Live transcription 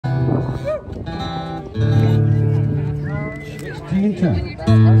ton.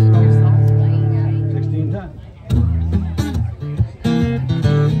 16 ton.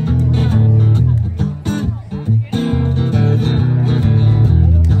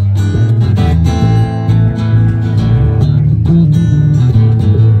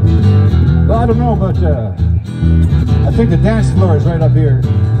 Well, I don't know, but I think the dance floor is right up here.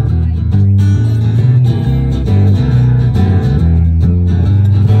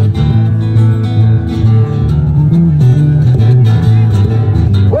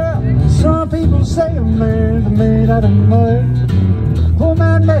 Say a man's made out of mud, poor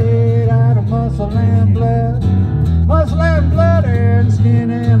man made out of muscle and blood, and skin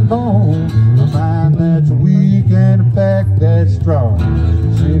and bone, a mind that's weak and a back that's strong.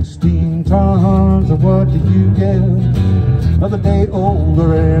 16 tons of what do you get? Another day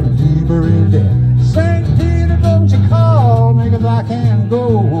older and deeper in debt. St. Peter, don't you call me, 'cause I can't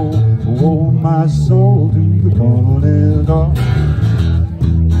go. Oh, my soul to the coming door.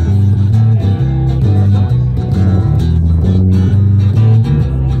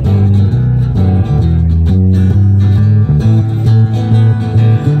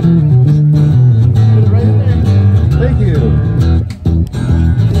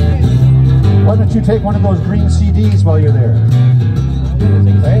 Why don't you take one of those green CDs while you're there?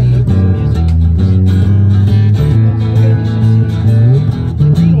 Okay?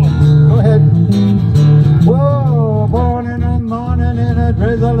 Go ahead. Whoa, born in the morning in a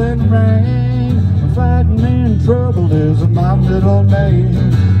drizzling rain, fighting in trouble is my middle name.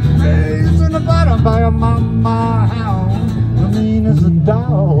 Raised in the bottom by a mama hound, the mean as a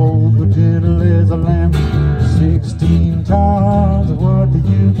dog, but gentle as a lamb. 16 tons, what do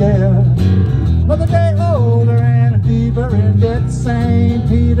you get? Another day older and deeper in debt. St.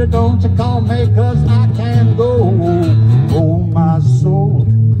 Peter, don't you call me, 'cause I can't go. Oh, my soul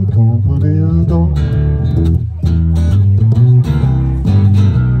to the company's door.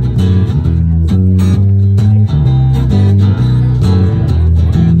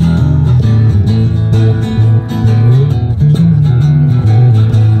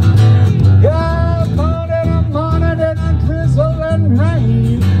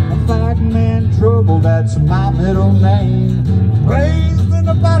 That's my middle name. Raised in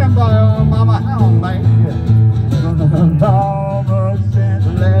the bottom by a mama hound man. Dog as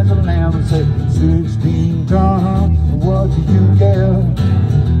gentle as a lamb. And say 16 tons, what do you get?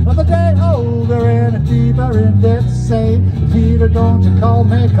 Another day older and deeper in debt. Say, Peter, don't you call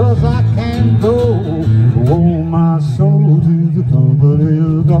me, 'cause I can't go. Oh, my soul to the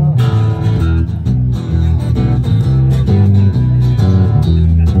company's door.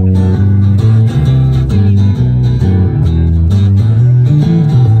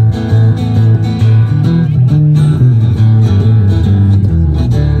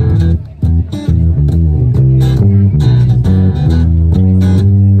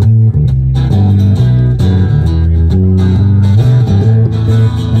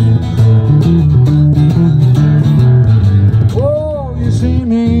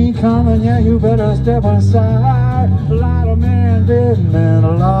 Coming, yeah, you better step aside. A lot of men did and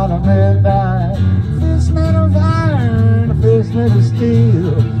a lot of men died. Fist made of iron, a fist made of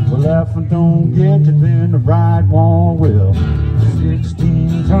steel. Well, if I don't get you, then the right one will.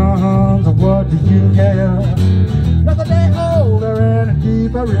 16 tons of what do you get? Another day older and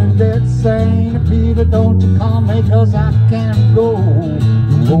deeper in debt. St. Peter, don't you call me, 'cause I can't go.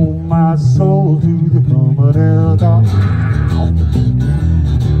 Oh, my soul to the company's door.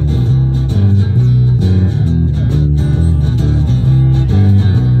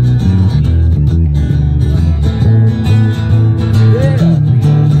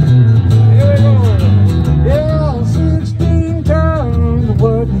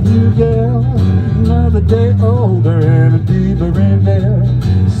 Another day older and deeper in there.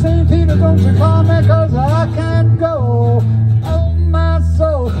 St. Peter, don't you call me, 'cause I can't go. Oh, my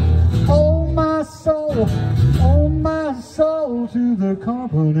soul, oh, my soul, oh, my soul to the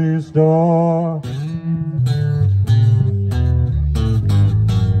company store.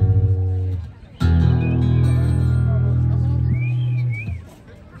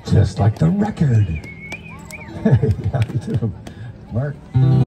 Just like the record. Hey, how you doing, Mark?